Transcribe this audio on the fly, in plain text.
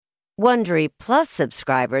Wondery Plus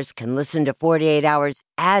subscribers can listen to 48 Hours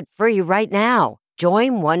ad-free right now.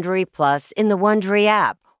 Join Wondery Plus in the Wondery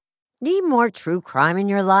app. Need more true crime in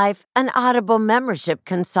your life? An Audible membership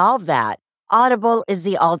can solve that. Audible is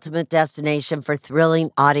the ultimate destination for thrilling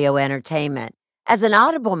audio entertainment. As an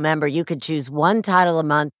Audible member, you can choose one title a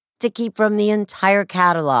month to keep from the entire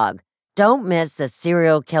catalog. Don't miss The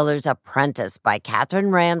Serial Killer's Apprentice by Katherine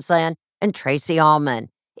Ramsland and Tracy Ullman.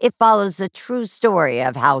 It follows the true story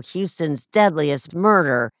of how Houston's deadliest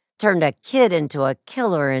murder turned a kid into a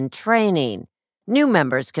killer in training. New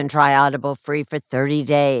members can try Audible free for 30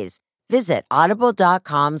 days. Visit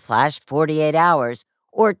audible.com/48 hours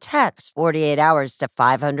or text 48 hours to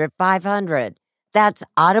 500-500. That's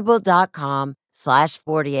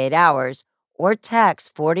audible.com/48 hours or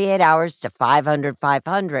text 48 hours to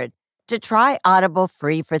 500-500 to try Audible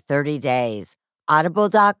free for 30 days.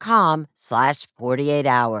 Audible.com/48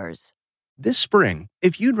 hours. This spring,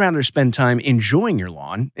 if you'd rather spend time enjoying your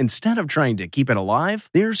lawn instead of trying to keep it alive,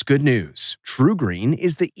 there's good news. True Green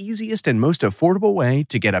is the easiest and most affordable way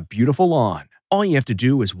to get a beautiful lawn. All you have to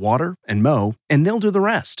do is water and mow, and they'll do the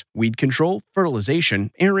rest. Weed control,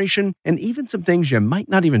 fertilization, aeration, and even some things you might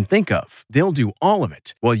not even think of. They'll do all of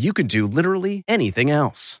it, while you can do literally anything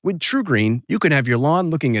else. With True Green, you can have your lawn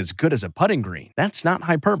looking as good as a putting green. That's not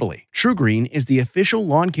hyperbole. True Green is the official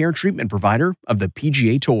lawn care treatment provider of the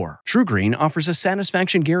PGA Tour. True Green offers a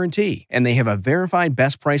satisfaction guarantee, and they have a verified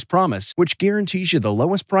best price promise, which guarantees you the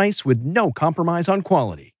lowest price with no compromise on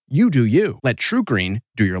quality. You do you. Let True Green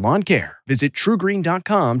do your lawn care. Visit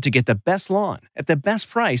TrueGreen.com to get the best lawn at the best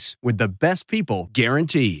price with the best people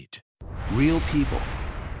guaranteed. Real people,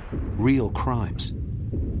 real crimes,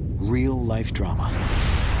 real life drama.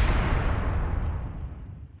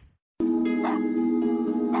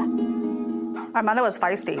 My mother was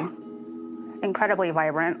feisty, incredibly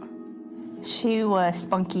vibrant. She was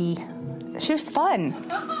spunky. She was fun.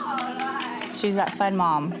 She was that fun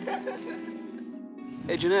mom.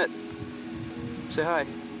 Hey, Jeanette. Say hi.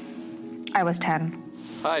 I was 10.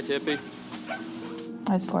 Hi, Tippy.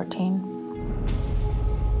 I was 14.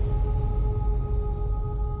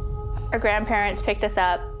 Our grandparents picked us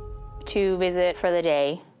up to visit for the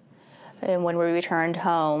day. And when we returned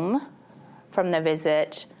home from the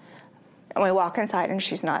visit, and we walk inside and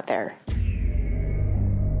she's not there.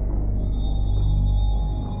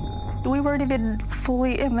 We weren't even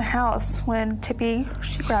fully in the house when Tippy,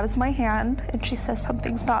 she grabs my hand and she says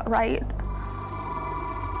something's not right.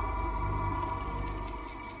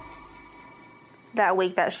 That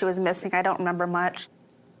week that she was missing, I don't remember much.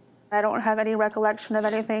 I don't have any recollection of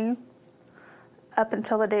anything up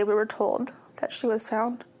until the day we were told that she was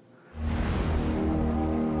found.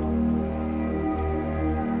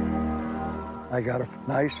 I got a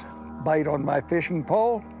nice bite on my fishing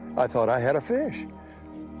pole. I thought I had a fish.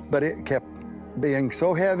 But it kept being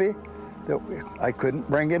so heavy that I couldn't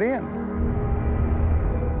bring it in.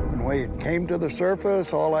 And when it came to the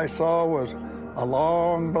surface, all I saw was a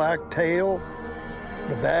long black tail.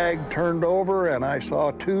 The bag turned over and I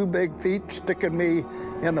saw two big feet sticking me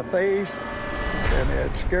in the face, and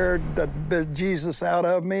it scared the bejesus out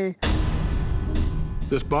of me.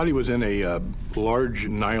 This body was in a large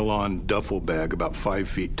nylon duffel bag about 5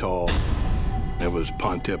 feet tall. It was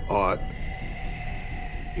Pontip Ott.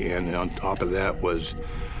 And on top of that was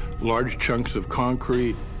large chunks of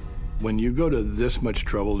concrete. When you go to this much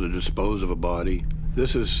trouble to dispose of a body,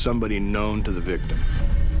 this is somebody known to the victim.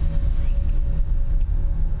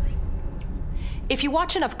 If you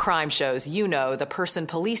watch enough crime shows, you know the person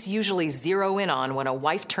police usually zero in on when a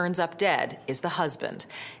wife turns up dead is the husband.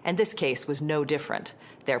 And this case was no different.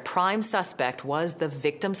 Their prime suspect was the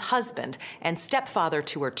victim's husband and stepfather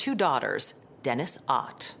to her two daughters, Dennis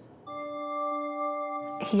Ott.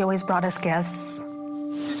 He always brought us gifts.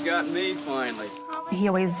 She's got me, finally. He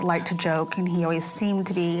always liked to joke, and he always seemed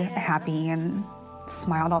to be happy and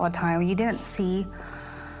smiled all the time. You didn't see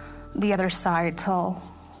the other side till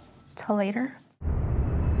later.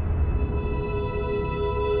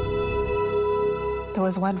 There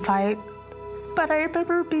was one fight, but I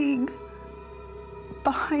remember being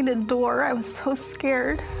behind a door. I was so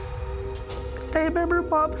scared. I remember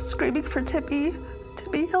Mom screaming for Tippy,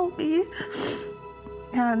 "Tippy, help me."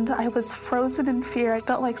 And I was frozen in fear. I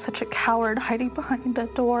felt like such a coward hiding behind a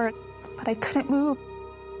door, but I couldn't move.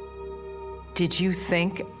 Did you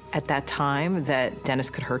think at that time that Dennis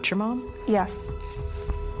could hurt your mom? Yes.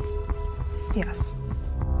 Yes.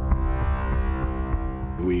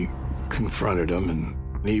 We confronted him, and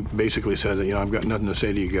he basically said, I've got nothing to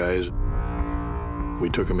say to you guys. We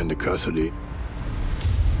took him into custody.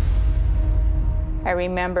 I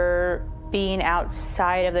remember being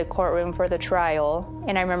outside of the courtroom for the trial,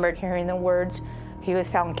 and I remember hearing the words, "He was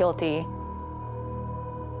found guilty,"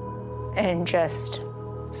 and just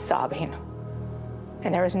sobbing.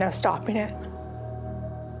 And there was no stopping it.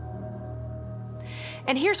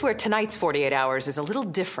 And here's where tonight's 48 Hours is a little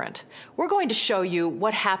different. We're going to show you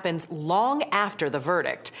what happens long after the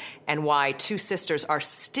verdict and why two sisters are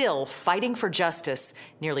still fighting for justice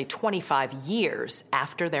nearly 25 years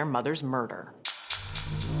after their mother's murder.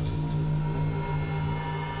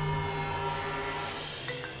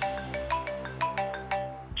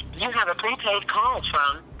 You have a prepaid call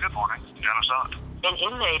from... Good morning, Genocide. An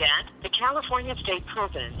inmate at the California State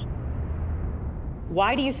Prison.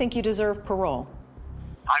 Why do you think you deserve parole?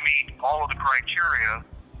 I meet all of the criteria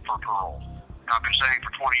for parole. I've been saying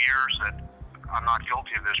for 20 years that I'm not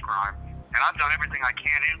guilty of this crime, and I've done everything I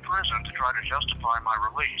can in prison to try to justify my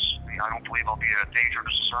release. I don't believe I'll be a danger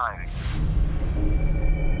to society.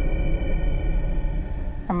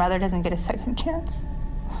 Our mother doesn't get a second chance.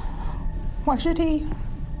 Why should he?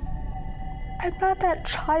 I'm not that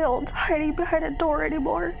child hiding behind a door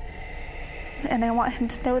anymore. And I want him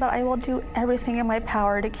to know that I will do everything in my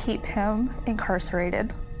power to keep him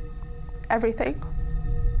incarcerated. Everything.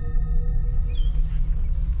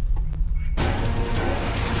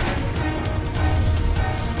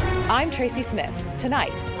 I'm Tracy Smith,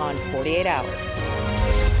 tonight on 48 Hours.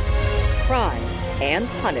 Crime and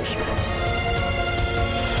punishment.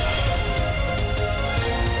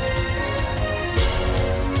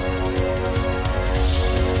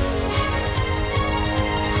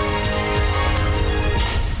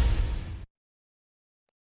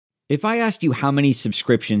 If I asked you how many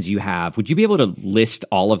subscriptions you have, would you be able to list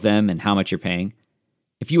all of them and how much you're paying?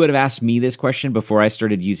 If you would have asked me this question before I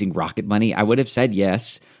started using Rocket Money, I would have said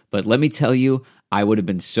yes, but let me tell you, I would have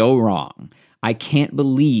been so wrong. I can't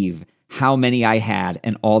believe how many I had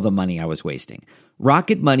and all the money I was wasting.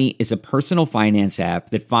 Rocket Money is a personal finance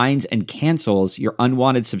app that finds and cancels your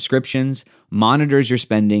unwanted subscriptions, monitors your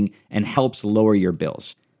spending, and helps lower your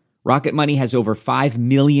bills. Rocket Money has over 5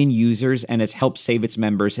 million users and has helped save its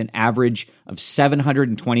members an average of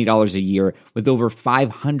 $720 a year with over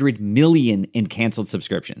 500 million in canceled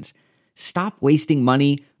subscriptions. Stop wasting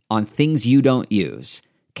money on things you don't use.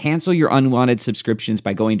 Cancel your unwanted subscriptions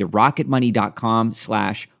by going to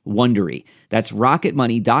rocketmoney.com/Wondery. That's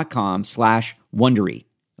rocketmoney.com/Wondery.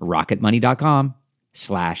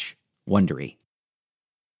 rocketmoney.com/Wondery.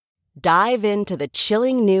 Dive into the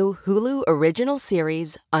chilling new Hulu original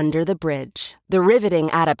series, Under the Bridge, the riveting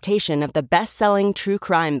adaptation of the best-selling true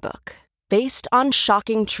crime book. Based on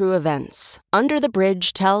shocking true events, Under the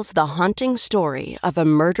Bridge tells the haunting story of a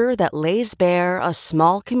murder that lays bare a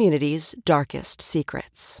small community's darkest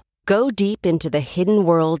secrets. Go deep into the hidden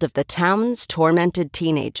world of the town's tormented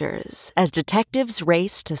teenagers as detectives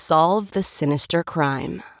race to solve the sinister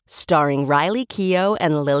crime. Starring Riley Keough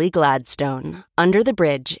and Lily Gladstone, Under the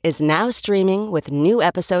Bridge is now streaming with new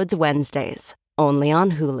episodes Wednesdays, only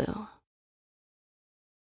on Hulu.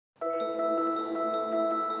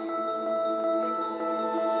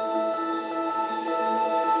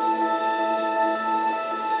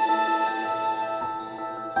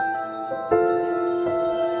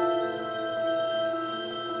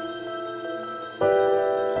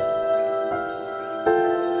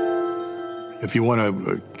 If you want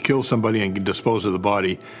to kill somebody and dispose of the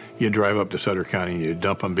body, you drive up to Sutter County and you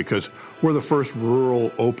dump them because we're the first rural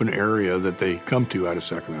open area that they come to out of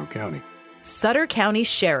Sacramento County. Sutter County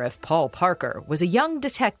Sheriff Paul Parker was a young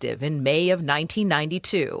detective in May of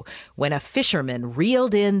 1992 when a fisherman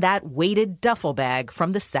reeled in that weighted duffel bag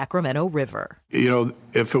from the Sacramento River. You know,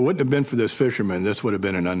 if it wouldn't have been for this fisherman, this would have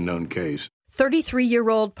been an unknown case.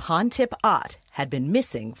 33-year-old Pontip Ott had been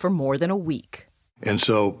missing for more than a week. And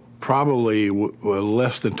so probably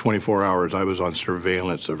less than 24 hours, I was on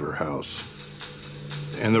surveillance of her house.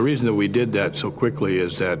 And the reason that we did that so quickly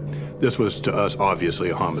is that this was, to us,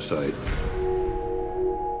 obviously a homicide.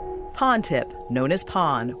 Pontip, known as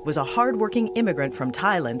Pon, was a hard-working immigrant from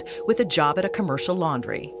Thailand with a job at a commercial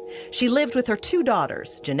laundry. She lived with her two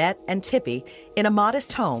daughters, Jeanette and Tippy, in a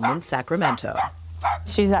modest home in Sacramento.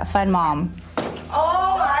 She's that fun mom.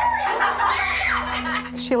 Oh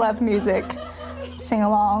my! She loved music. Sing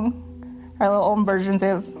along, our little own versions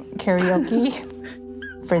of karaoke,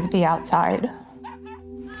 frisbee outside,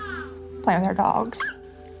 playing with our dogs.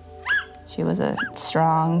 She was a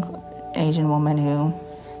strong Asian woman who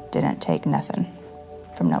didn't take nothing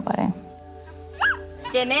from nobody.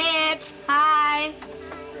 Jeanette, hi.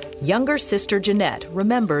 Younger sister Jeanette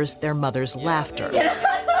remembers their mother's laughter.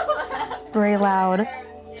 Very loud.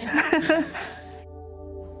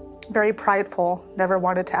 very prideful, never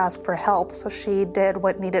wanted to ask for help, so she did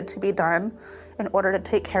what needed to be done in order to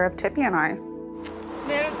take care of Tippy and I.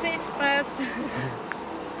 Merry Christmas.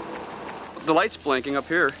 The light's blinking up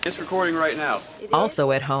here. It's recording right now. Also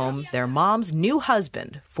at home, their mom's new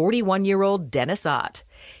husband, 41-year-old Dennis Ott.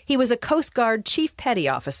 He was a Coast Guard chief petty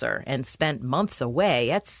officer and spent months away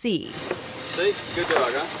at sea. See? Good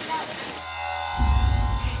dog, huh?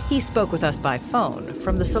 He spoke with us by phone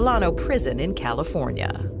from the Solano prison in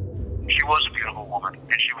California. She was a beautiful woman,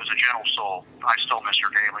 and she was a gentle soul. I still miss her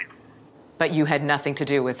daily. But you had nothing to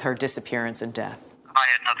do with her disappearance and death. I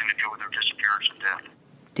had nothing to do with her disappearance and death.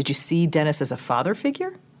 Did you see Dennis as a father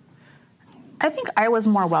figure? I think I was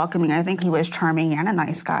more welcoming. I think he was charming and a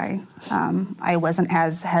nice guy. I wasn't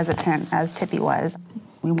as hesitant as Tippy was.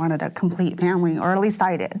 We wanted a complete family, or at least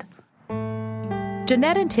I did.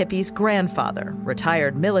 Jeanette and Tippy's grandfather,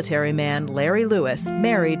 retired military man Larry Lewis,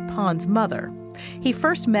 married Pon's mother. He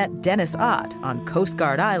first met Dennis Ott on Coast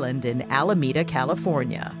Guard Island in Alameda,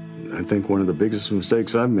 California. I think one of the biggest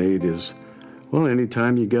mistakes I've made is, well,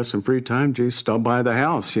 anytime you get some free time, just stop by the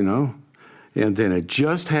house, you know? And then it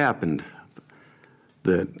just happened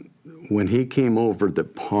that when he came over,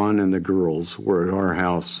 that Pon and the girls were at our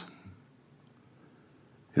house.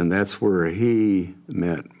 And that's where he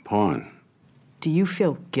met Pon. Do you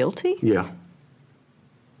feel guilty? Yeah.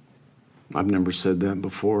 I've never said that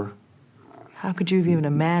before. How could you have even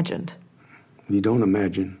imagined? You don't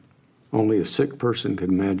imagine. Only a sick person could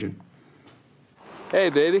imagine. Hey,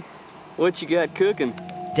 baby. What you got cooking?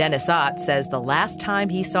 Dennis Ott says the last time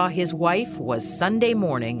he saw his wife was Sunday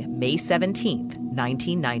morning, May 17th,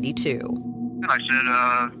 1992. And I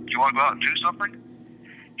said, do you want to go out and do something?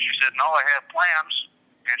 She said, no, I have plans.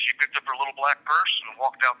 And she picked up her little black purse and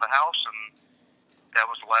walked out the house, and that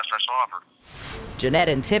was the last I saw of her. Jeanette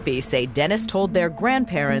and Tippy say Dennis told their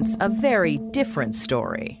grandparents a very different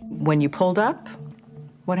story. When you pulled up,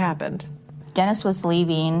 what happened? Dennis was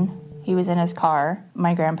leaving. He was in his car.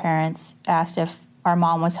 My grandparents asked if our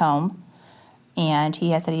mom was home, and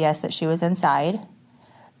he had said yes, that she was inside.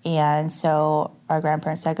 And so our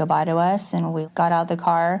grandparents said goodbye to us, and we got out of the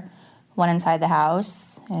car, went inside the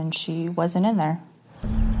house, and she wasn't in there.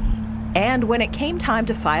 And when it came time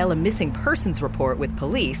to file a missing persons report with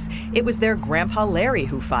police, it was their grandpa Larry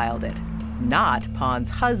who filed it, not Pon's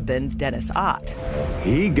husband, Dennis Ott.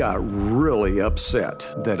 He got really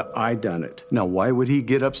upset that I done it. Now, why would he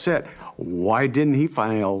get upset? Why didn't he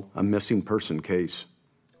file a missing person case?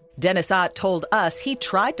 Dennis Ott told us he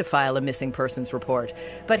tried to file a missing persons report,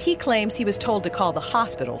 but he claims he was told to call the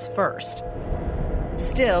hospitals first.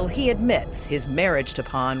 Still, he admits his marriage to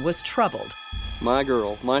Pon was troubled. My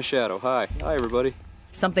girl, my shadow. Hi. Hi, everybody.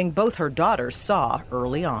 Something both her daughters saw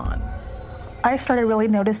early on. I started really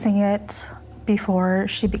noticing it before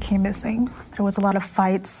she became missing. There was a lot of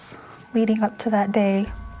fights leading up to that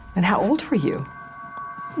day. And how old were you?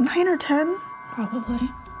 9 or 10, probably.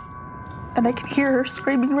 And I can hear her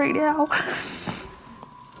screaming right now.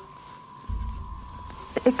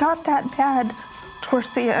 It got that bad towards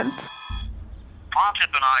the end. Pontip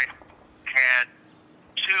and I had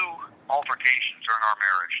 2 altercations during our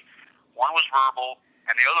marriage. One was verbal,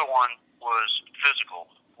 and the other one was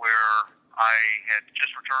physical, where I had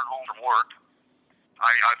just returned home from work.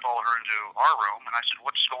 I followed her into our room, and I said,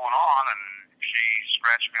 "What's going on?" And she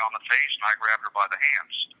scratched me on the face, and I grabbed her by the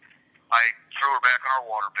hands. I threw her back in our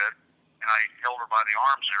waterbed, and I held her by the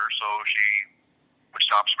arms there so she would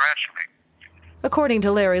stop scratching me. According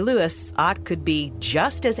to Larry Lewis, Ott could be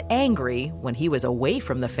just as angry when he was away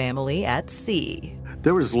from the family at sea.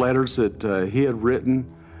 There was letters that he had written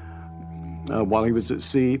while he was at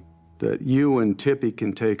sea that you and Tippy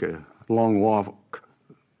can take a long walk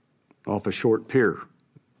off a short pier.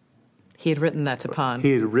 He had written that to Pon?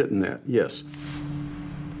 He had written that, yes.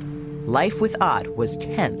 Life with Ott was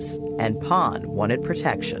tense, and Pon wanted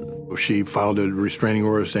protection. She filed a restraining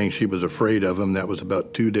order saying she was afraid of him. That was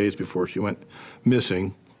about 2 days before she went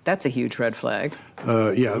missing. That's a huge red flag.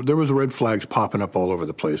 Yeah, there was red flags popping up all over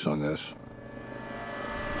the place on this.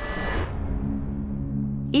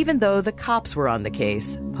 Even though the cops were on the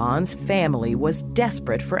case, Pon's family was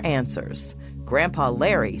desperate for answers. Grandpa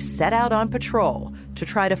Larry set out on patrol to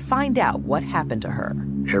try to find out what happened to her.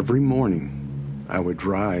 Every morning, I would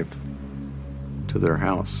drive to their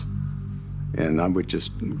house, and I would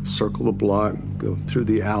just circle the block, go through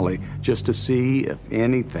the alley, just to see if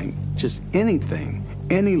anything, just anything,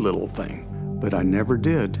 any little thing, but I never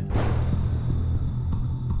did.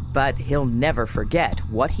 But he'll never forget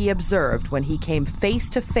what he observed when he came face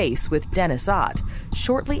to face with Dennis Ott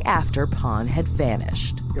shortly after Pon had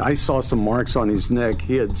vanished. I saw some marks on his neck.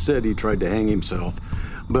 He had said he tried to hang himself,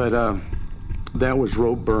 but That was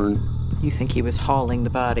rope burn. You think he was hauling the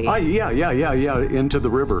body? Yeah, into the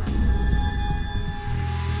river.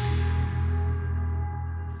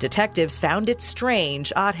 Detectives found it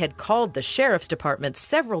strange Ott had called the sheriff's department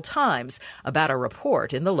several times about a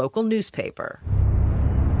report in the local newspaper.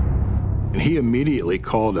 And he immediately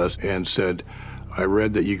called us and said, I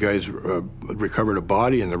read that you guys recovered a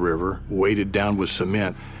body in the river, weighted down with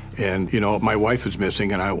cement. And, my wife is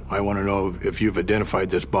missing, and I want to know if you've identified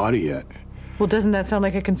this body yet. Well, doesn't that sound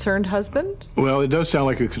like a concerned husband? Well, it does sound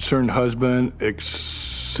like a concerned husband,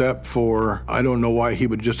 except for I don't know why he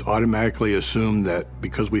would just automatically assume that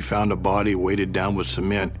because we found a body weighted down with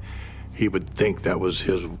cement, he would think that was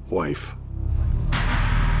his wife.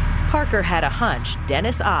 Parker had a hunch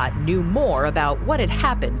Dennis Ott knew more about what had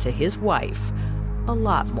happened to his wife. A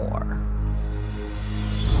lot more.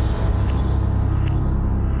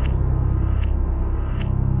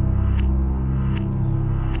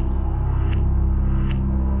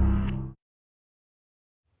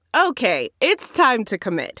 Okay, it's time to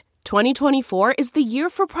commit. 2024 is the year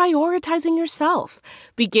for prioritizing yourself.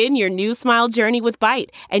 Begin your new smile journey with Byte,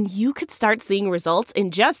 and you could start seeing results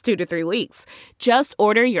in just 2 to 3 weeks. Just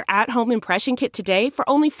order your at-home impression kit today for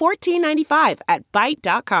only $14.95 at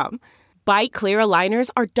Byte.com. Byte Clear aligners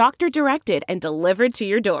are doctor-directed and delivered to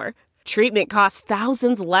your door. Treatment costs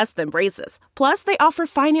thousands less than braces. Plus, they offer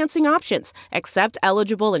financing options, accept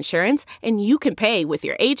eligible insurance, and you can pay with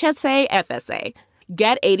your HSA, FSA.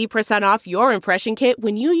 Get 80% off your impression kit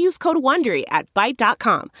when you use code WONDERY at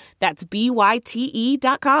Byte.com. That's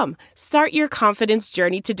BYTE.com. Start your confidence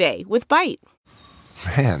journey today with Byte.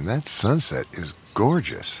 Man, that sunset is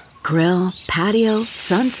gorgeous. Grill, patio,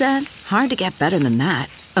 sunset. Hard to get better than that.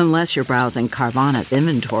 Unless you're browsing Carvana's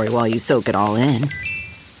inventory while you soak it all in.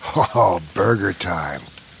 Oh, burger time.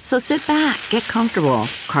 So sit back, get comfortable.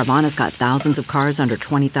 Carvana's got thousands of cars under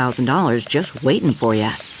 $20,000 just waiting for you.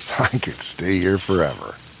 I could stay here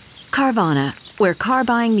forever. Carvana, where car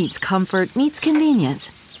buying meets comfort, meets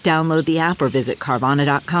convenience. Download the app or visit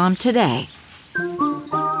Carvana.com today.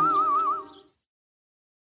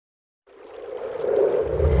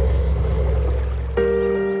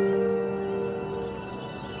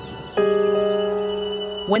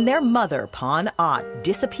 When their mother, Pon Ott,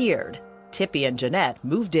 disappeared, Tippy and Jeanette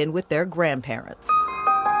moved in with their grandparents.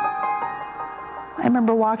 I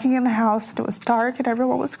remember walking in the house and it was dark and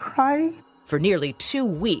everyone was crying. For nearly 2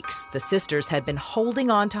 weeks, the sisters had been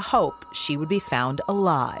holding on to hope she would be found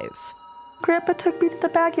alive. Grandpa took me to the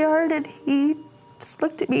backyard and he just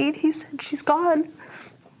looked at me and he said, "She's gone.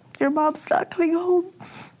 Your mom's not coming home."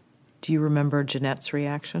 Do you remember Jeanette's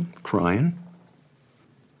reaction? Crying.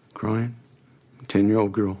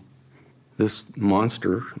 10-year-old girl. This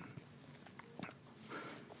monster,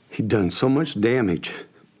 he'd done so much damage.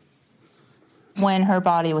 When her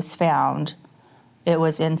body was found, it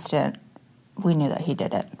was instant. We knew that he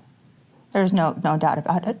did it. There's no doubt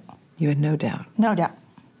about it. You had no doubt? No doubt.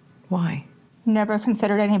 Why? Never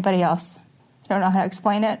considered anybody else. Don't know how to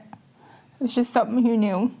explain it. It was just something you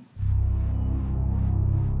knew.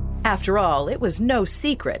 After all, it was no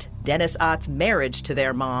secret Dennis Ott's marriage to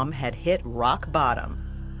their mom had hit rock bottom.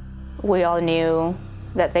 We all knew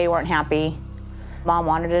that they weren't happy. Mom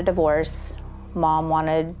wanted a divorce. Mom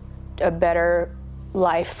wanted a better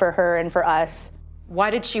life for her and for us. Why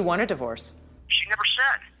did she want a divorce? She never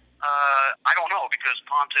said. I don't know, because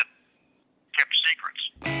Pontiff kept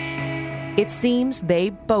secrets. It seems they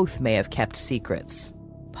both may have kept secrets.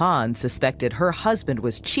 Pon suspected her husband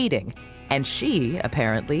was cheating, and she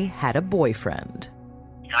apparently had a boyfriend.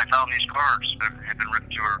 I found these cards that had been written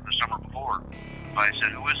to her the summer before. I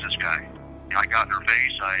said, "Who is this guy?" I got in her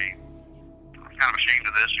face. I'm kind of ashamed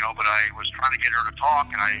of this, but I was trying to get her to talk,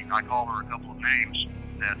 and I called her a couple of names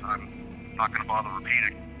that I'm not going to bother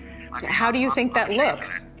repeating. How do you think that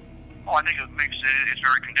looks? Well, I think it's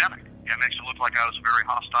very condemning. It makes it look like I was a very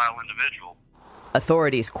hostile individual.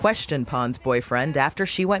 Authorities questioned Pon's boyfriend after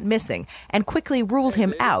she went missing and quickly ruled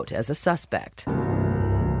him out as a suspect.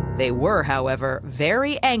 They were, however,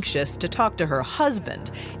 very anxious to talk to her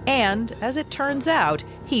husband, and as it turns out,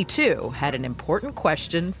 he too had an important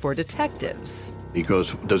question for detectives. He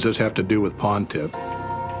goes, "Does this have to do with Pontiff?"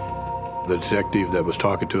 The detective that was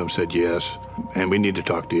talking to him said yes, and we need to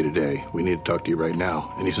talk to you today. We need to talk to you right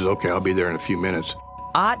now. And he says, "Okay, I'll be there in a few minutes."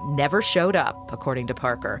 Ott never showed up, according to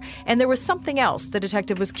Parker, and there was something else the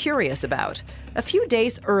detective was curious about. A few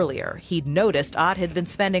days earlier, he'd noticed Ott had been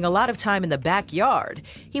spending a lot of time in the backyard.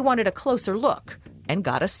 He wanted a closer look and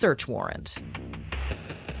got a search warrant.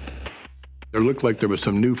 There looked like there was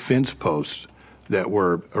some new fence posts that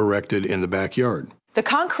were erected in the backyard. The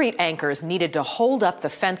concrete anchors needed to hold up the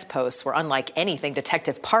fence posts were unlike anything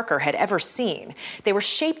Detective Parker had ever seen. They were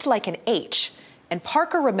shaped like an H, and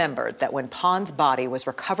Parker remembered that when Pond's body was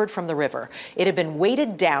recovered from the river, it had been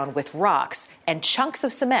weighted down with rocks and chunks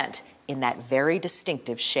of cement in that very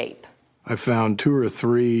distinctive shape. I found 2 or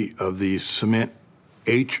 3 of these cement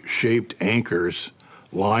H-shaped anchors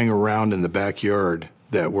lying around in the backyard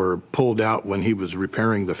that were pulled out when he was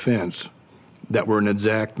repairing the fence that were an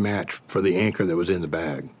exact match for the anchor that was in the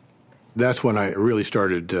bag. That's when I really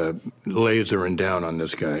started lasering down on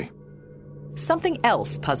this guy. Something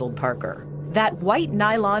else puzzled Parker. That white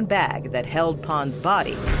nylon bag that held Pond's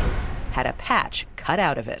body had a patch cut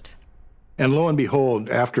out of it. And lo and behold,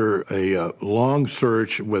 after a long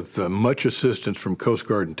search with much assistance from Coast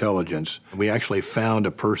Guard intelligence, we actually found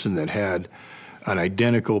a person that had an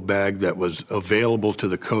identical bag that was available to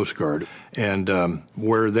the Coast Guard. And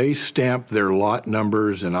where they stamped their lot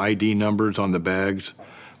numbers and ID numbers on the bags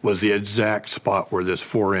was the exact spot where this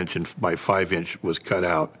 4-inch by 5-inch was cut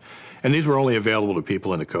out. And these were only available to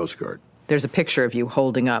people in the Coast Guard. There's a picture of you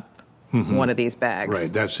holding up one of these bags.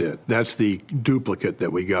 Right, that's it. That's the duplicate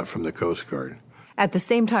that we got from the Coast Guard. At the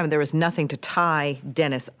same time, there was nothing to tie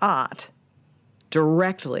Dennis Ott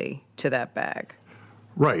directly to that bag.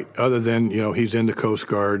 Right, other than, he's in the Coast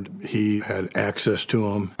Guard. He had access to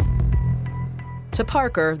them. To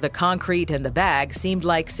Parker, the concrete and the bag seemed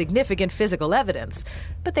like significant physical evidence,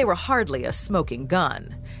 but they were hardly a smoking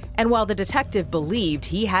gun. And while the detective believed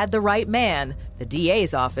he had the right man, the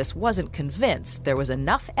DA's office wasn't convinced there was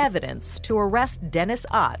enough evidence to arrest Dennis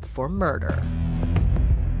Ott for murder.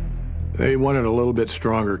 They wanted a little bit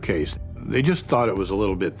stronger case. They just thought it was a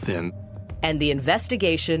little bit thin. And the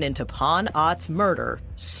investigation into Pond Ott's murder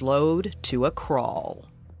slowed to a crawl.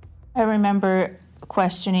 I remember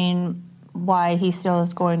questioning why he still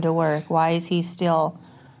is going to work. Why is he still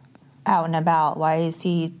out and about? Why is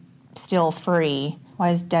he still free? Why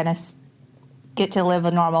does Dennis get to live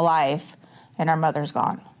a normal life and our mother's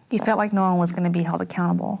gone? He felt like no one was going to be held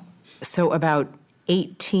accountable. So about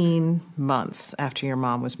 18 months after your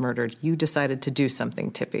mom was murdered, you decided to do something,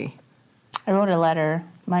 Tippy. I wrote a letter.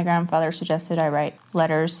 My grandfather suggested I write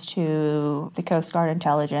letters to the Coast Guard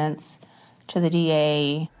intelligence, to the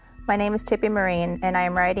DA. My name is Tippy Marine, and I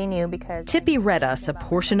am writing you because... Tippy read us a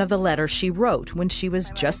portion of the letter she wrote when she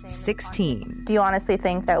was just 16. Do you honestly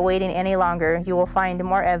think that waiting any longer, you will find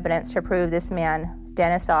more evidence to prove this man,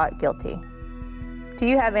 Dennis Ott, guilty? Do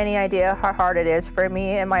you have any idea how hard it is for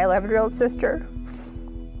me and my 11-year-old sister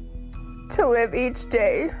to live each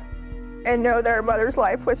day and know that our mother's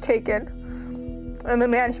life was taken and the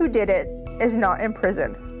man who did it is not in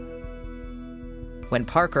prison? When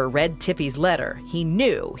Parker read Tippy's letter, he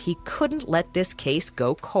knew he couldn't let this case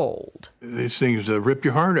go cold. These things rip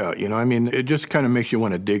your heart out, it just kind of makes you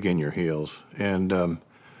want to dig in your heels. And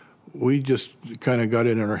we just kind of got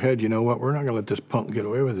it in our head, we're not going to let this punk get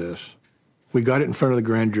away with this. We got it in front of the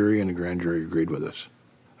grand jury, and the grand jury agreed with us.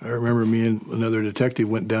 I remember me and another detective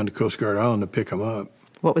went down to Coast Guard Island to pick him up.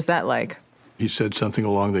 What was that like? He said something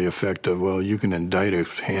along the effect of, well, you can indict a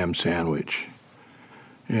ham sandwich.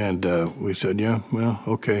 And we said, yeah, well,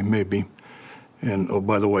 okay, maybe. And, oh,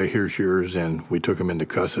 by the way, here's yours. And we took him into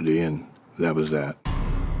custody, and that was that.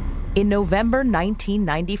 In November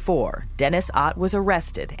 1994, Dennis Ott was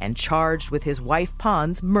arrested and charged with his wife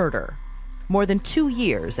Pond's murder, more than 2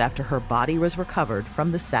 years after her body was recovered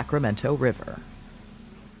from the Sacramento River.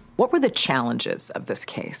 What were the challenges of this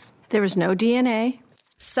case? There was no DNA.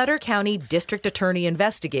 Sutter County District Attorney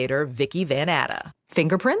Investigator Vicki Van Atta.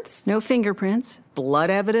 Fingerprints? No fingerprints.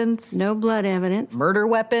 Blood evidence? No blood evidence. Murder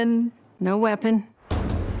weapon? No weapon.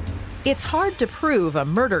 It's hard to prove a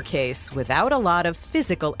murder case without a lot of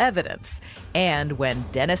physical evidence. And when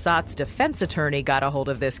Dennis Ott's defense attorney got a hold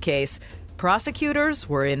of this case, prosecutors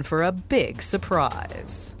were in for a big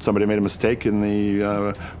surprise. Somebody made a mistake in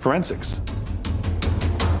the forensics.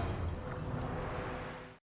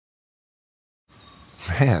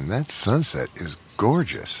 Man, that sunset is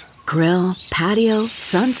gorgeous. Grill, patio,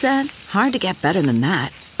 sunset. Hard to get better than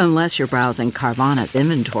that. Unless you're browsing Carvana's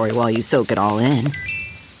inventory while you soak it all in.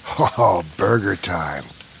 Oh, burger time.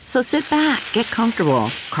 So sit back, get comfortable.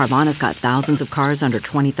 Carvana's got thousands of cars under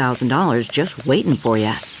 $20,000 just waiting for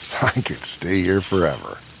you. I could stay here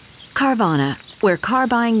forever. Carvana, where car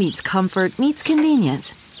buying meets comfort meets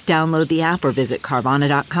convenience. Download the app or visit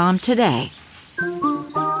Carvana.com today.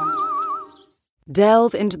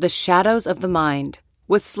 Delve into the shadows of the mind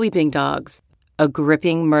with Sleeping Dogs, a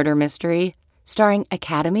gripping murder mystery starring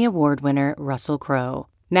Academy Award winner Russell Crowe.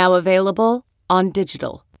 Now available on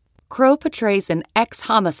digital. Crowe portrays an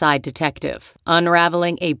ex-homicide detective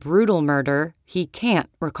unraveling a brutal murder he can't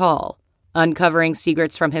recall. Uncovering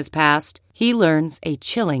secrets from his past, he learns a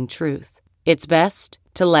chilling truth. It's best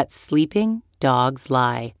to let sleeping dogs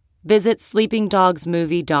lie. Visit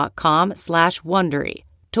sleepingdogsmovie.com/Wondery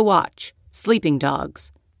to watch Sleeping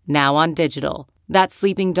Dogs, now on digital. That's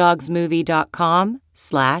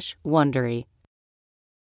sleepingdogsmovie.com/Wondery.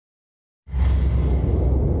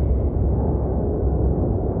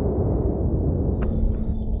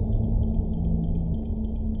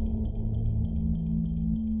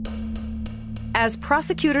 As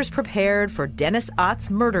prosecutors prepared for Dennis Ott's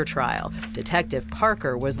murder trial, Detective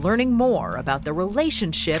Parker was learning more about the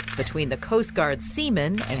relationship between the Coast Guard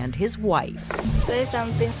seaman and his wife. Say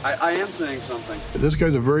something. I am saying something. This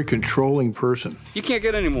guy's a very controlling person. You can't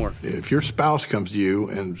get any more. If your spouse comes to you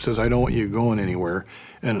and says, I don't want you going anywhere,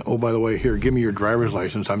 and oh, by the way, here, give me your driver's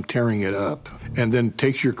license, I'm tearing it up, and then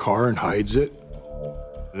takes your car and hides it,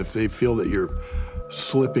 if they feel that you're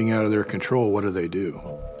slipping out of their control, what do?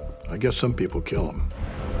 I guess some people kill them.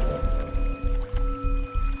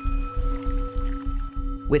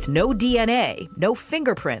 With no DNA, no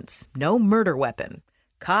fingerprints, no murder weapon,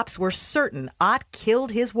 cops were certain Ott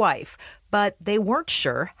killed his wife, but they weren't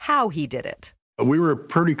sure how he did it. We were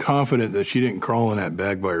pretty confident that she didn't crawl in that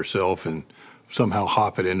bag by herself and somehow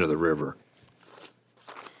hop it into the river.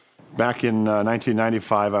 Back in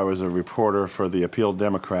 1995, I was a reporter for the Appeal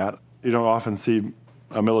Democrat. You don't often see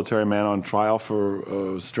a military man on trial for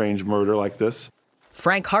a strange murder like this.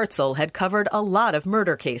 Frank Hartzell had covered a lot of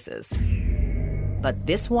murder cases. But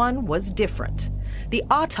this one was different. The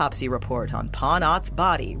autopsy report on Pon Ott's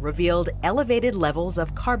body revealed elevated levels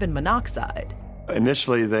of carbon monoxide.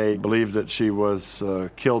 Initially, they believed that she was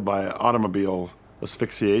killed by automobile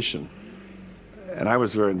asphyxiation. And I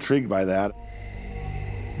was very intrigued by that.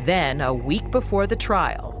 Then, a week before the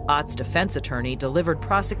trial, Ott's defense attorney delivered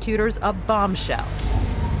prosecutors a bombshell.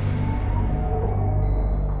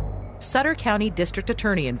 Sutter County District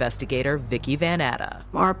Attorney investigator Vicki Van Atta.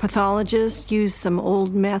 Our pathologist used some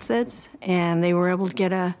old methods, and they were able to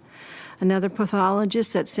get another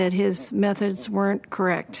pathologist that said his methods weren't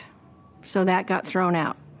correct. So that got thrown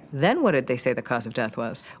out. Then what did they say the cause of death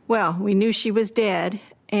was? Well, we knew she was dead,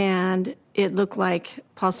 and it looked like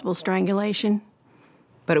possible strangulation.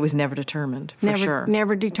 But it was never determined for sure.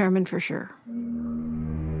 Never determined for sure.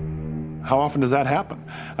 How often does that happen?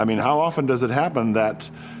 I mean, how often does it happen that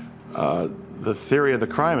the theory of the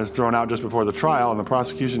crime is thrown out just before the trial and the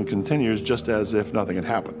prosecution continues just as if nothing had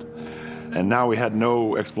happened? And now we had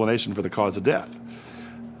no explanation for the cause of death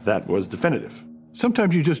that was definitive.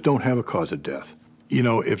 Sometimes you just don't have a cause of death. You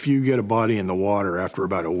know, if you get a body in the water after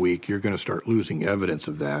about a week, you're going to start losing evidence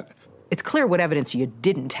of that. It's clear what evidence you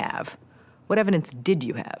didn't have. What evidence did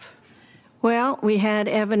you have? Well, we had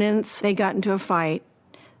evidence they got into a fight.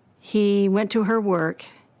 He went to her work.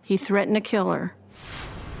 He threatened to kill her.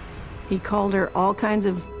 He called her all kinds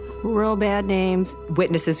of real bad names.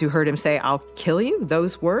 Witnesses who heard him say, "I'll kill you,"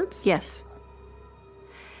 those words? Yes.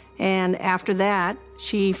 And after that,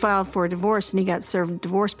 she filed for a divorce, and he got served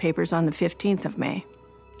divorce papers on the 15th of May.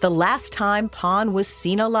 The last time Pon was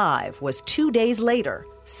seen alive was 2 days later,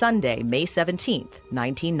 Sunday, May 17th,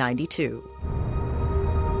 1992.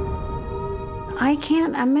 I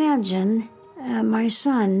can't imagine my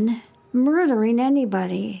son murdering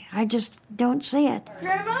anybody. I just don't see it.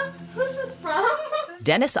 Grandma, who's this from?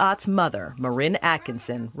 Dennis Ott's mother, Marin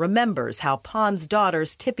Atkinson, remembers how Pon's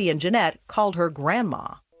daughters, Tippy and Jeanette, called her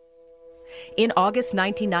Grandma. In August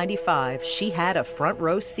 1995, she had a front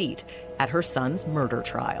row seat at her son's murder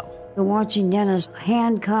trial. Watching Dennis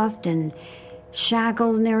handcuffed and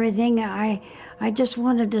shackled and everything, I just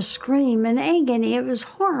wanted to scream in agony. It was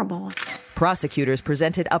horrible. Prosecutors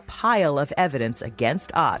presented a pile of evidence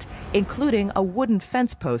against Ott, including a wooden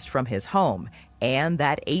fence post from his home and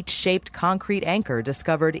that H-shaped concrete anchor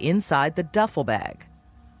discovered inside the duffel bag.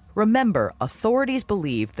 Remember, authorities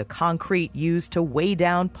believed the concrete used to weigh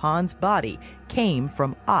down Pon's body came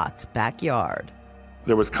from Ott's backyard.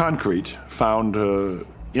 There was concrete found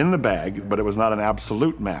in the bag, but it was not an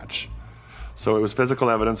absolute match. So it was physical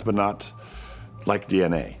evidence, but not like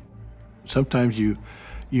DNA. Sometimes you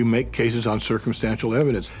make cases on circumstantial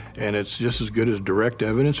evidence, and it's just as good as direct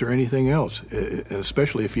evidence or anything else,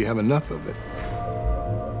 especially if you have enough of it.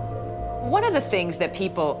 One of the things that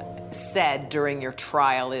people said during your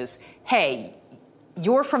trial is, hey,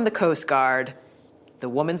 you're from the Coast Guard. The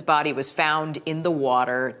woman's body was found in the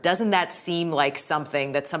water. Doesn't that seem like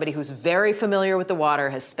something that somebody who's very familiar with the water,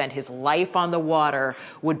 has spent his life on the water,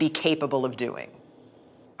 would be capable of doing?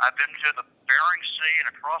 I've been to the Bering Sea and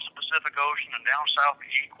across the Pacific Ocean and down south the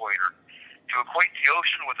equator. To equate the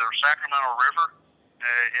ocean with the Sacramento River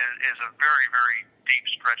is a very, very deep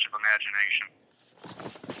stretch of imagination.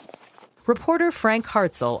 Reporter Frank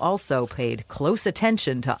Hartzell also paid close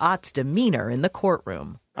attention to Ott's demeanor in the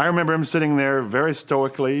courtroom. I remember him sitting there very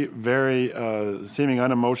stoically, very seeming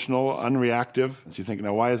unemotional, unreactive. So you think,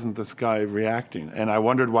 now why isn't this guy reacting? And I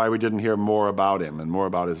wondered why we didn't hear more about him and more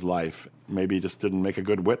about his life. Maybe he just didn't make a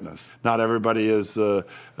good witness. Not everybody is a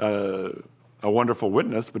wonderful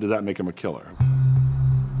witness, but does that make him a killer?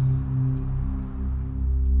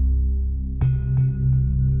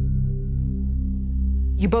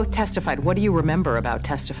 You both testified. What do you remember about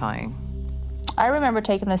testifying? I remember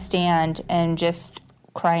taking the stand and just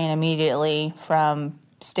crying immediately from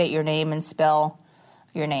state your name and spell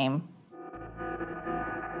your name.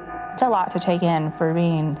 It's a lot to take in for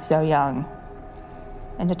being so young,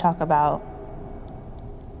 and to talk about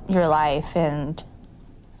your life and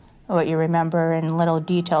what you remember and little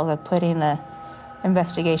details of putting the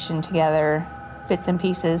investigation together, bits and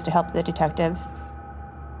pieces to help the detectives.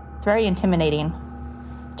 It's very intimidating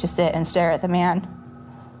to sit and stare at the man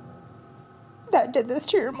that did this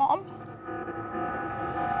to your mom.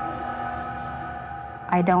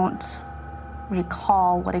 I don't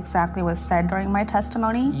recall what exactly was said during my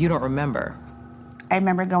testimony. You don't remember? I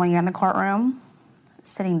remember going in the courtroom,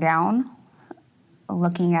 sitting down,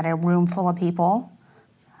 looking at a room full of people.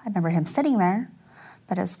 I remember him sitting there,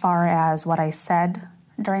 but as far as what I said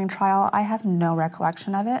during trial, I have no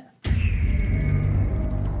recollection of it.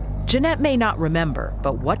 Jeanette may not remember,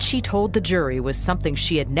 but what she told the jury was something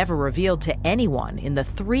she had never revealed to anyone in the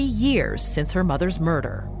 3 years since her mother's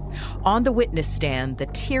murder. On the witness stand, the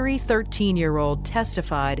teary 13-year-old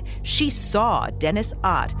testified she saw Dennis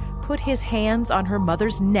Ott put his hands on her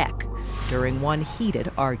mother's neck during one heated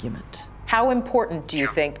argument. How important do you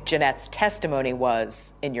think Jeanette's testimony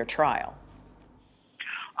was in your trial?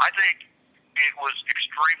 I think it was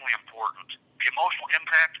extremely important. The emotional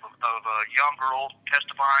impact of a young girl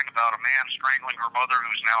testifying about a man strangling her mother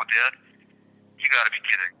who's now dead, you got to be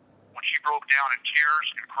kidding. When she broke down in tears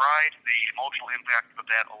and cried, the emotional impact of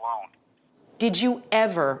that alone. Did you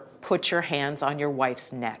ever put your hands on your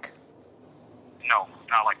wife's neck? No,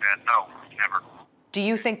 not like that. No, never. Do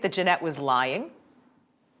you think that Jeanette was lying?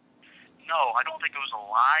 No, I don't think it was a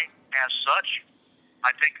lie as such.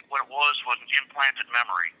 I think what it was an implanted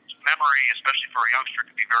memory. Memory, especially for a youngster,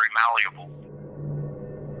 can be very malleable.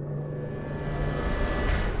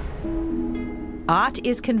 Ott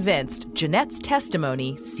is convinced Jeanette's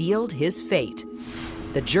testimony sealed his fate.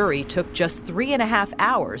 The jury took just 3.5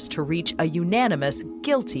 hours to reach a unanimous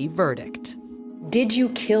guilty verdict. Did you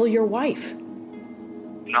kill your wife?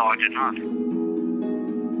 No, I did not.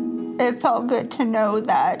 It felt good to know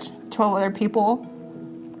that 12 other people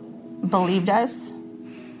believed us.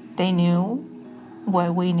 They knew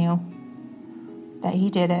what we knew, that he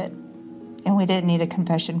did it, and we didn't need a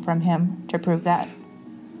confession from him to prove that.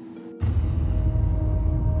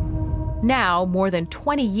 Now, more than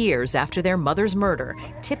 20 years after their mother's murder,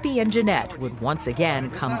 Tippy and Jeanette would once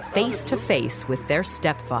again come face to face with their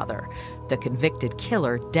stepfather, the convicted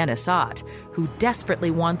killer Dennis Ott, who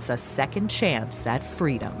desperately wants a second chance at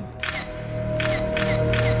freedom.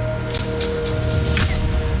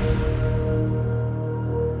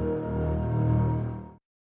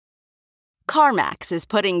 CarMax is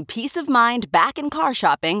putting peace of mind back in car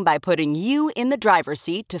shopping by putting you in the driver's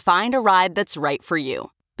seat to find a ride that's right for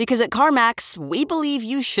you. Because at CarMax, we believe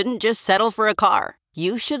you shouldn't just settle for a car.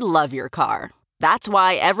 You should love your car. That's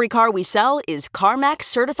why every car we sell is CarMax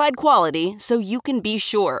certified quality, so you can be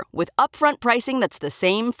sure with upfront pricing that's the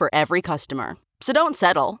same for every customer. So don't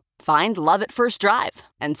settle. Find love at first drive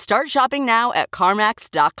and start shopping now at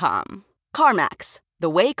CarMax.com. CarMax, the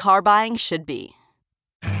way car buying should be.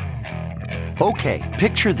 Okay,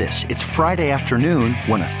 picture this. It's Friday afternoon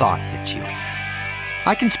when a thought hits you.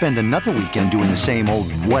 I can spend another weekend doing the same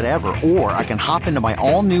old whatever, or I can hop into my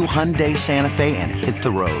all-new Hyundai Santa Fe and hit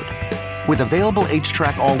the road. With available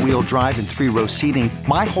H-Track all-wheel drive and 3-row seating,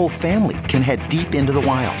 my whole family can head deep into the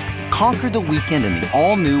wild. Conquer the weekend in the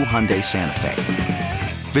all-new Hyundai Santa Fe.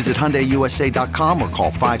 Visit HyundaiUSA.com or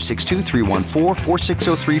call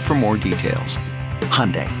 562-314-4603 for more details.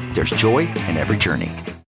 Hyundai, there's joy in every journey.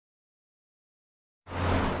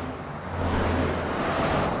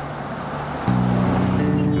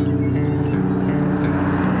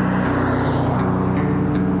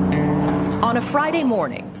 On a Friday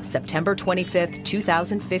morning, September 25th,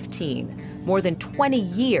 2015, more than 20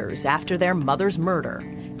 years after their mother's murder,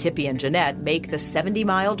 Tippy and Jeanette make the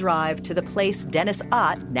 70-mile drive to the place Dennis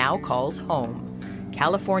Ott now calls home,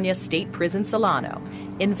 California State Prison Solano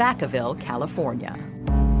in Vacaville, California.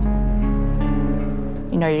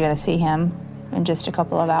 You know you're going to see him in just a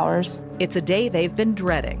couple of hours. It's a day they've been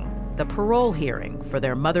dreading. the parole hearing for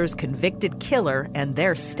their mother's convicted killer and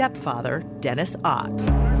their stepfather, Dennis Ott.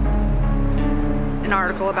 An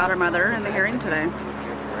article about her mother in the hearing today.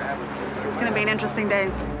 It's going to be an interesting day.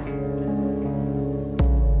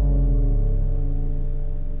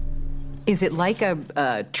 Is it like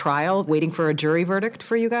a trial waiting for a jury verdict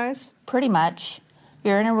for you guys? Pretty much.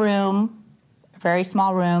 You're in a room, a very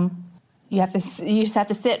small room. You just have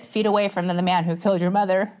to sit feet away from the man who killed your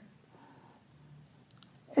mother.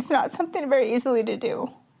 It's not something very easily to do.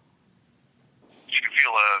 You can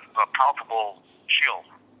feel a palpable chill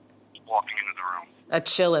walking into the room. A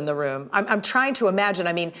chill in the room. I'm trying to imagine.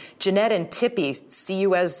 I mean, Jeanette and Tippy see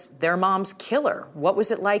you as their mom's killer. What was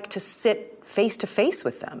it like to sit face to face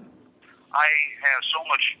with them? I have so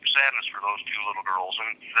much sadness for those two little girls,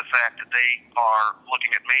 and the fact that they are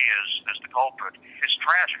looking at me as the culprit is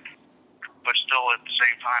tragic. But still, at the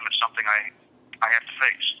same time, it's something I have to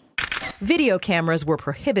face. Video cameras were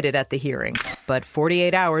prohibited at the hearing, but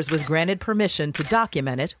 48 Hours was granted permission to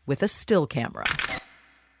document it with a still camera.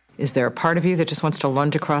 Is there a part of you that just wants to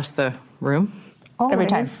lunge across the room? Always. Every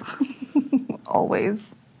time.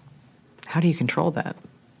 Always. How do you control that?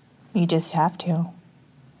 You just have to.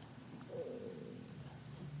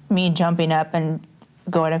 Me jumping up and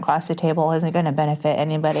going across the table isn't going to benefit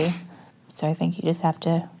anybody. So I think you just have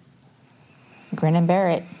to grin and bear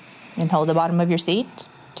it and hold the bottom of your seat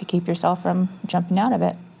to keep yourself from jumping out of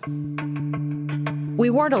it. We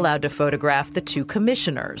weren't allowed to photograph the two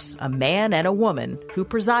commissioners, a man and a woman, who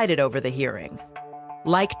presided over the hearing.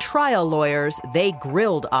 Like trial lawyers, they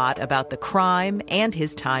grilled Ott about the crime and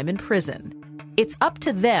his time in prison. It's up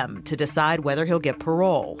to them to decide whether he'll get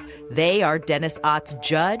parole. They are Dennis Ott's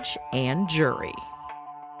judge and jury.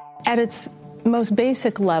 At its most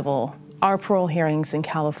basic level, our parole hearings in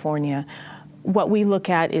California, what we look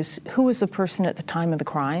at is who was the person at the time of the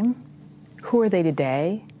crime, who are they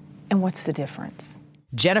today, and what's the difference?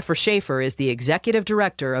 Jennifer Schaefer is the executive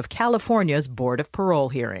director of California's Board of Parole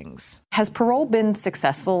Hearings. Has parole been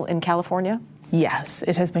successful in California? Yes,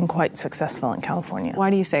 it has been quite successful in California.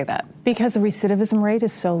 Why do you say that? Because the recidivism rate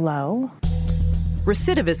is so low.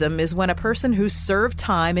 Recidivism is when a person who's served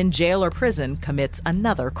time in jail or prison commits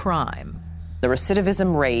another crime. The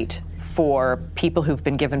recidivism rate for people who've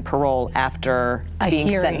been given parole after being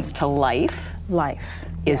sentenced to life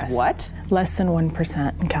is yes. what? Less than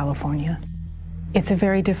 1% in California. It's a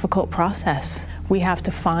very difficult process. We have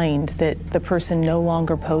to find that the person no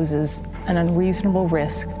longer poses an unreasonable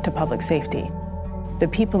risk to public safety. The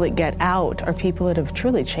people that get out are people that have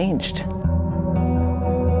truly changed.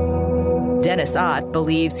 Dennis Ott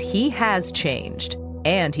believes he has changed,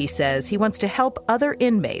 and he says he wants to help other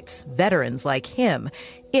inmates, veterans like him,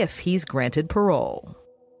 if he's granted parole.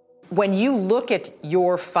 When you look at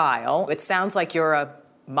your file, it sounds like you're a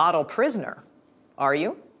model prisoner. Are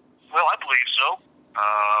you? Well, I believe so.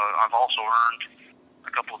 I've also earned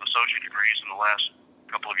a couple of associate degrees in the last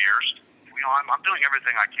couple of years. You know, I'm doing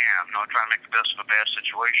everything I can, trying to make the best of a bad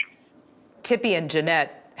situation. Tippy and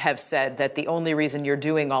Jeanette have said that the only reason you're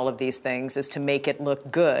doing all of these things is to make it look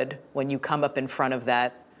good when you come up in front of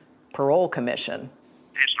that parole commission.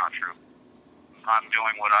 It's not true. I'm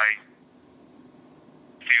doing what I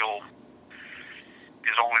feel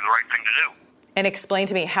is only the right thing to do. And explain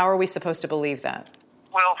to me, how are we supposed to believe that?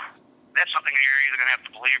 Well, that's something that you're either going to have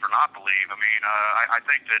to believe or not believe. I mean, I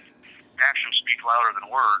think that actions speak louder than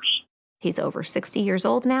words. He's over 60 years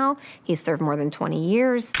old now. He's served more than 20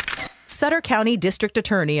 years. Sutter County District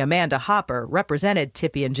Attorney Amanda Hopper represented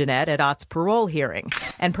Tippy and Jeanette at Ott's parole hearing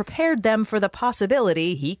and prepared them for the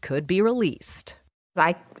possibility he could be released.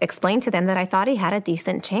 I explained to them that I thought he had a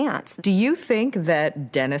decent chance. Do you think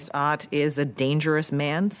that Dennis Ott is a dangerous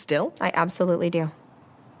man still? I absolutely do.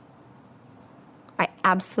 I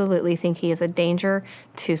absolutely think he is a danger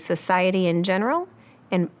to society in general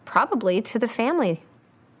and probably to the family.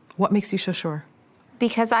 What makes you so sure?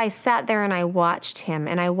 Because I sat there and I watched him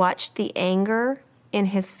and I watched the anger in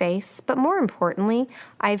his face. But more importantly,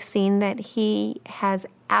 I've seen that he has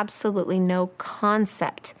absolutely no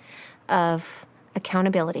concept of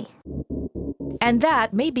accountability. And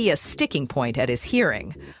that may be a sticking point at his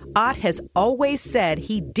hearing. Ott has always said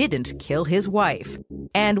he didn't kill his wife.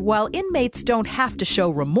 And while inmates don't have to show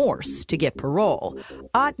remorse to get parole,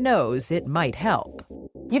 Ott knows it might help.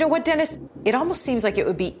 You know what, Dennis? It almost seems like it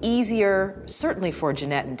would be easier, certainly for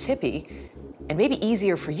Jeanette and Tippy, and maybe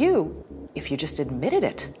easier for you if you just admitted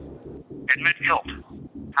it. Admit guilt.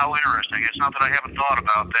 How interesting. It's not that I haven't thought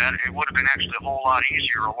about that. It would have been actually a whole lot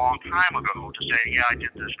easier a long time ago to say, yeah, I did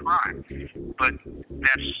this crime. But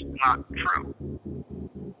that's not true.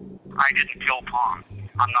 I didn't kill Pong.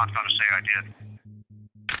 I'm not going to say I did.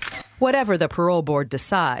 Whatever the parole board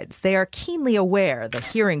decides, they are keenly aware the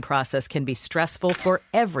hearing process can be stressful for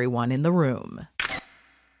everyone in the room.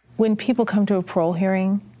 When people come to a parole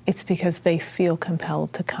hearing, it's because they feel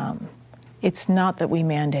compelled to come. It's not that we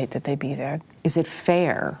mandate that they be there. Is it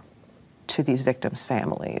fair to these victims'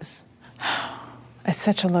 families? It's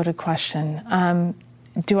such a loaded question.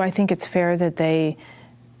 Do I think it's fair that they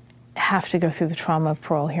have to go through the trauma of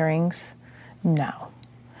parole hearings? No.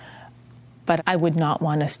 But I would not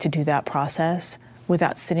want us to do that process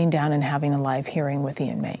without sitting down and having a live hearing with the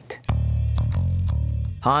inmate.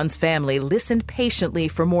 Han's family listened patiently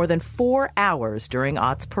for more than 4 hours during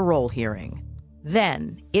Ott's parole hearing.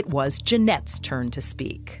 Then it was Jeanette's turn to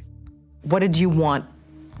speak. What did you want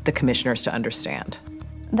the commissioners to understand?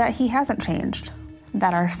 That he hasn't changed,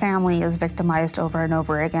 that our family is victimized over and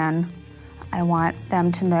over again. I want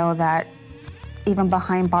them to know that even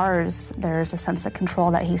behind bars, there's a sense of control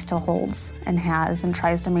that he still holds and has and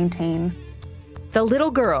tries to maintain. The little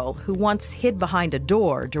girl who once hid behind a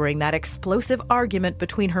door during that explosive argument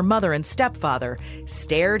between her mother and stepfather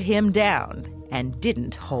stared him down and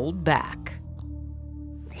didn't hold back.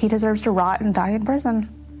 He deserves to rot and die in prison.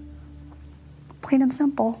 Plain and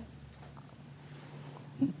simple.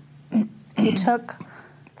 He took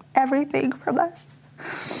everything from us.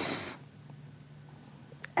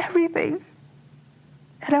 Everything.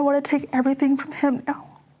 And I want to take everything from him now.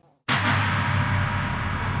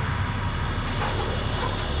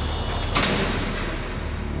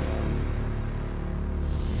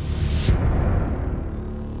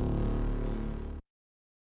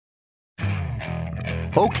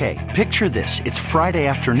 Okay, picture this. It's Friday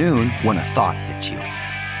afternoon when a thought hits you.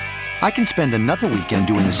 I can spend another weekend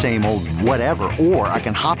doing the same old whatever, or I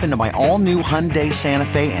can hop into my all-new Hyundai Santa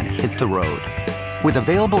Fe and hit the road. With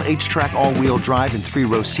available H-Track all-wheel drive and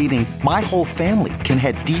 3-row seating, my whole family can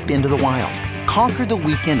head deep into the wild. Conquer the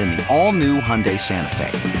weekend in the all-new Hyundai Santa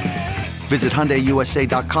Fe. Visit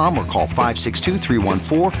HyundaiUSA.com or call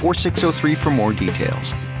 562-314-4603 for more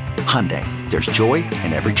details. Hyundai, there's joy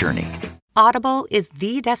in every journey. Audible is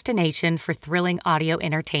the destination for thrilling audio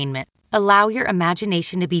entertainment. Allow your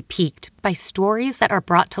imagination to be piqued by stories that are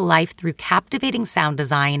brought to life through captivating sound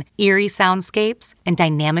design, eerie soundscapes, and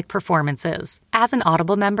dynamic performances. As an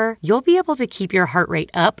Audible member, you'll be able to keep your heart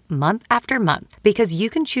rate up month after month because you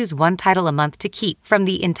can choose one title a month to keep from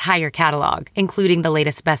the entire catalog, including the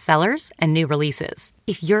latest bestsellers and new releases.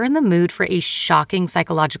 If you're in the mood for a shocking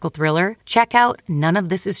psychological thriller, check out None of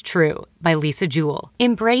This Is True by Lisa Jewell.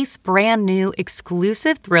 Embrace brand new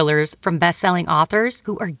exclusive thrillers from best-selling authors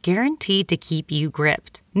who are guaranteed to keep you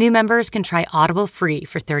gripped. New members can try Audible free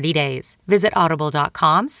for 30 days. Visit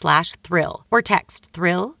audible.com/thrill or text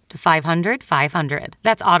thrill to 500-500.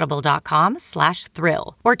 That's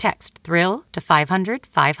audible.com/thrill or text thrill to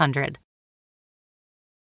 500-500.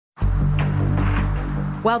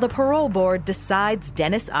 While the parole board decides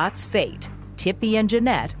Dennis Ott's fate, Tippy and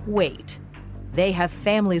Jeanette wait. They have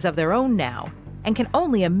families of their own now and can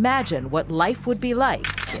only imagine what life would be like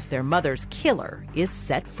if their mother's killer is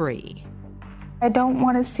set free. I don't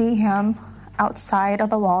want to see him outside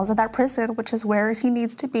of the walls of that prison, which is where he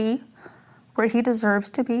needs to be, where he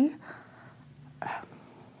deserves to be.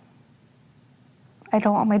 I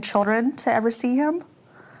don't want my children to ever see him,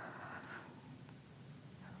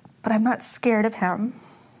 but I'm not scared of him.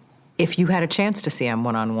 If you had a chance to see him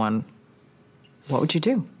one-on-one, what would you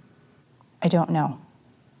do? I don't know.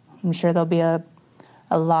 I'm sure there'll be a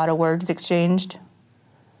lot of words exchanged.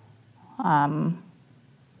 And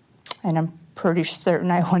I'm pretty certain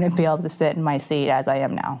I wouldn't be able to sit in my seat as I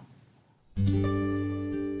am now.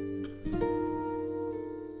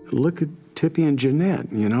 Look at Tippy and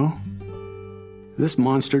Jeanette, you know? This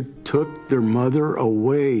monster took their mother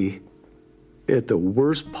away at the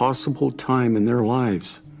worst possible time in their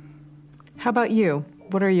lives. How about you?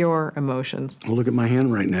 What are your emotions? Well, look at my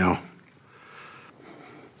hand right now.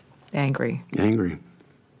 Angry. Angry.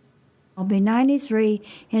 I'll be 93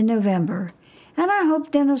 in November, and I hope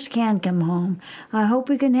Dennis can come home. I hope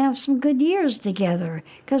we can have some good years together,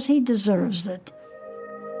 because he deserves it.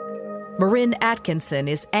 Marin Atkinson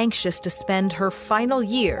is anxious to spend her final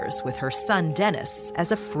years with her son Dennis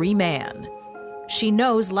as a free man. She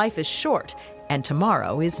knows life is short, and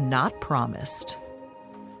tomorrow is not promised.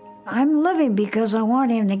 I'm living because I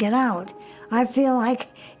want him to get out. I feel like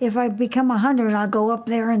if I become 100, I'll go up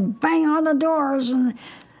there and bang on the doors. And,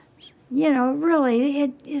 you know, really,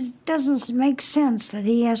 it doesn't make sense that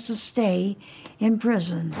he has to stay in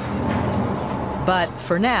prison. But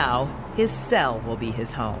for now, his cell will be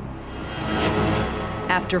his home.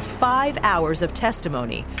 After 5 hours of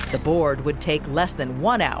testimony, the board would take less than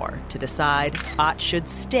 1 hour to decide Ott should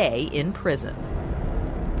stay in prison.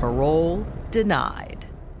 Parole denied.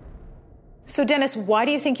 So, Dennis, why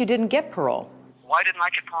do you think you didn't get parole? Why didn't I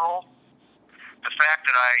get parole? The fact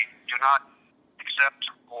that I do not accept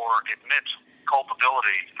or admit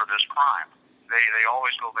culpability for this crime. They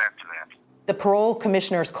always go back to that. The parole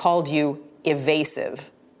commissioners called you evasive.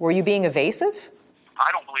 Were you being evasive?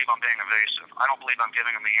 I don't believe I'm being evasive. I don't believe I'm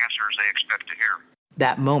giving them the answers they expect to hear.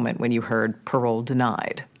 That moment when you heard parole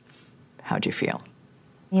denied, how'd you feel?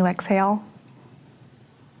 You exhale.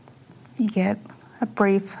 You get a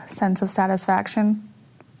brief sense of satisfaction.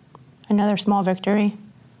 Another small victory.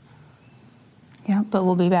 Yeah, but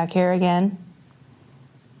we'll be back here again.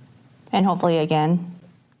 And hopefully again.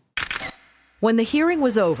 When the hearing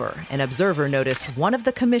was over, an observer noticed one of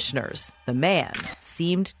the commissioners, the man,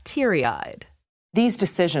 seemed teary-eyed. These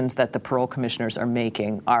decisions that the parole commissioners are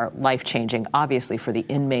making are life-changing, obviously, for the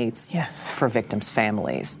inmates, yes, for victims'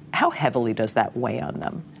 families. How heavily does that weigh on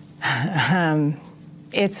them?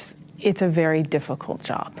 It's a very difficult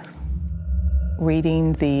job.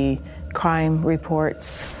 Reading the crime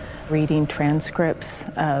reports, reading transcripts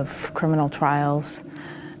of criminal trials,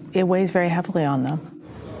 it weighs very heavily on them.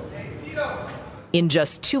 In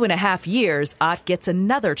just 2.5 years, Ott gets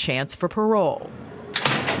another chance for parole.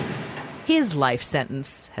 His life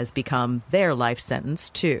sentence has become their life sentence,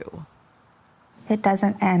 too. It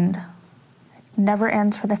doesn't end. It never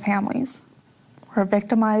ends for the families. We're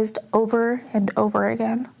victimized over and over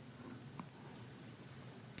again.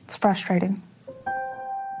 It's frustrating.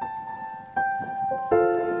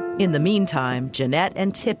 In the meantime, Jeanette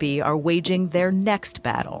and Tippy are waging their next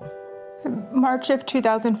battle. In March of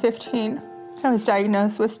 2015, I was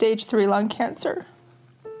diagnosed with stage 3 lung cancer.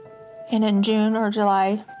 And in June or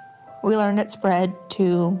July, we learned it spread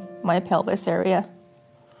to my pelvis area.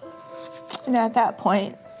 And at that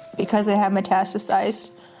point, because it had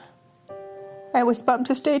metastasized, I was bumped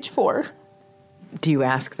to stage 4. Do you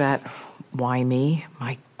ask that? Why me?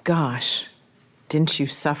 My gosh, didn't you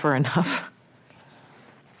suffer enough?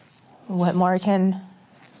 What more can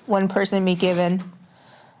one person be given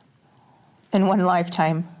in one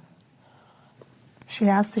lifetime? She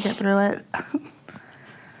has to get through it. I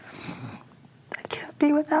can't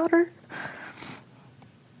be without her.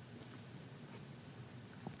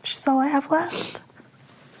 She's all I have left.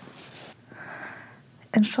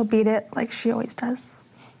 And she'll beat it like she always does.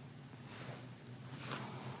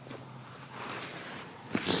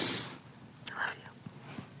 I love you.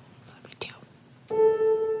 Love you too.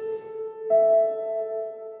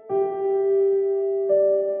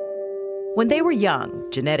 When they were young,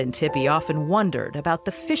 Jeanette and Tippy often wondered about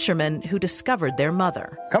the fishermen who discovered their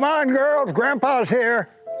mother. Come on, girls, Grandpa's here.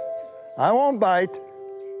 I won't bite.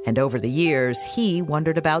 And over the years, he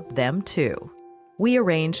wondered about them, too. We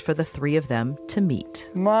arranged for the three of them to meet.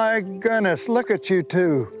 My goodness, look at you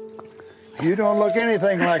two. You don't look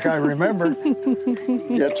anything like I remember.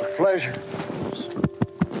 It's a pleasure.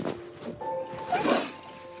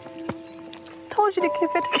 Told you to keep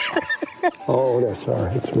it together. Oh, that's all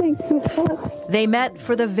right. Thank you. They met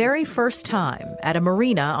for the very first time at a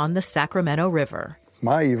marina on the Sacramento River.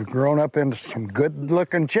 My, you've grown up into some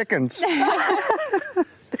good-looking chickens.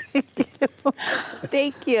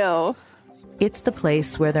 Thank you. It's the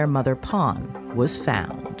place where their mother, Pawn, was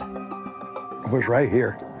found. It was right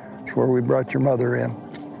here. It's where we brought your mother in.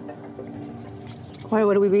 Where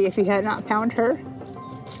would we be if you had not found her?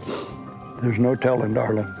 There's no telling,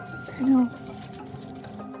 darling. I know.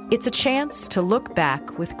 It's a chance to look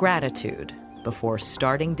back with gratitude before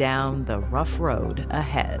starting down the rough road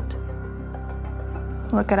ahead.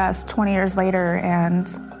 Look at us 20 years later, and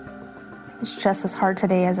it's just as hard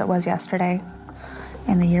today as it was yesterday.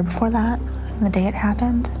 And the year before that, and the day it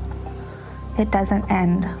happened. It doesn't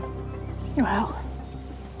end. Wow.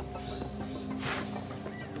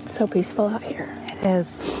 It's so peaceful out here. It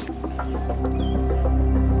is.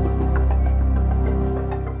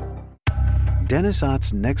 Dennis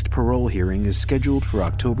Ott's next parole hearing is scheduled for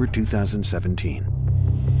October 2017.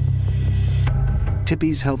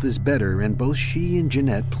 Tippy's health is better, and both she and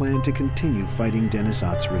Jeanette plan to continue fighting Dennis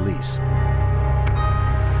Ott's release.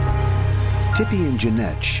 Tippy and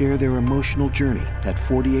Jeanette share their emotional journey at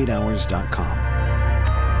 48hours.com.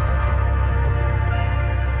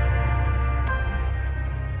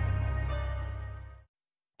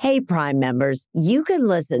 Hey, Prime members, you can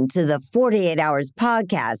listen to the 48 Hours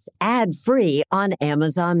podcast ad-free on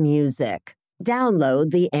Amazon Music.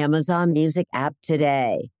 Download the Amazon Music app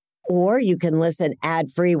today. Or you can listen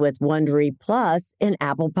ad-free with Wondery Plus in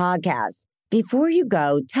Apple Podcasts. Before you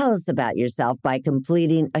go, tell us about yourself by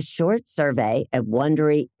completing a short survey at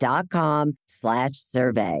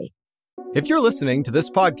Wondery.com/survey. If you're listening to this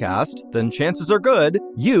podcast, then chances are good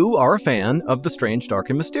you are a fan of the Strange, Dark,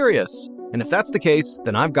 and Mysterious. And if that's the case,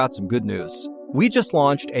 then I've got some good news. We just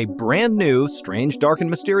launched a brand new Strange, Dark, and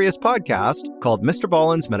Mysterious podcast called Mr.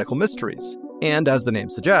 Ballen's Medical Mysteries. And as the name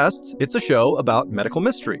suggests, it's a show about medical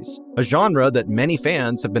mysteries, a genre that many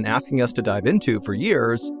fans have been asking us to dive into for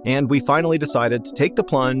years, and we finally decided to take the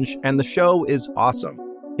plunge, and the show is awesome.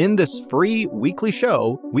 In this free weekly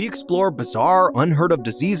show, we explore bizarre, unheard of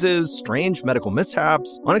diseases, strange medical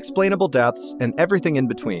mishaps, unexplainable deaths, and everything in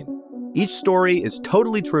between. Each story is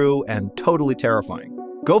totally true and totally terrifying.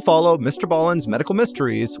 Go follow Mr. Ballen's Medical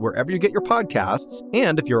Mysteries wherever you get your podcasts,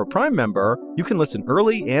 and if you're a Prime member, you can listen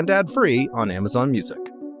early and ad-free on Amazon Music.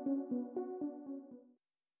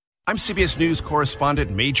 I'm CBS News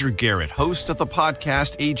correspondent Major Garrett, host of the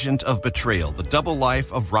podcast Agent of Betrayal, The Double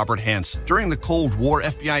Life of Robert Hanssen. During the Cold War,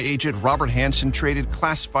 FBI agent Robert Hanssen traded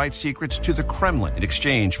classified secrets to the Kremlin in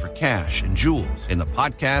exchange for cash and jewels. In the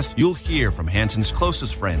podcast, you'll hear from Hanssen's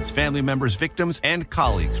closest friends, family members, victims, and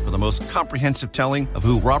colleagues for the most comprehensive telling of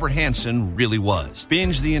who Robert Hanssen really was.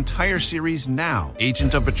 Binge the entire series now.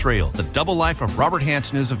 Agent of Betrayal, The Double Life of Robert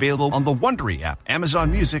Hanssen is available on the Wondery app,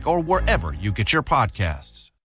 Amazon Music, or wherever you get your podcasts.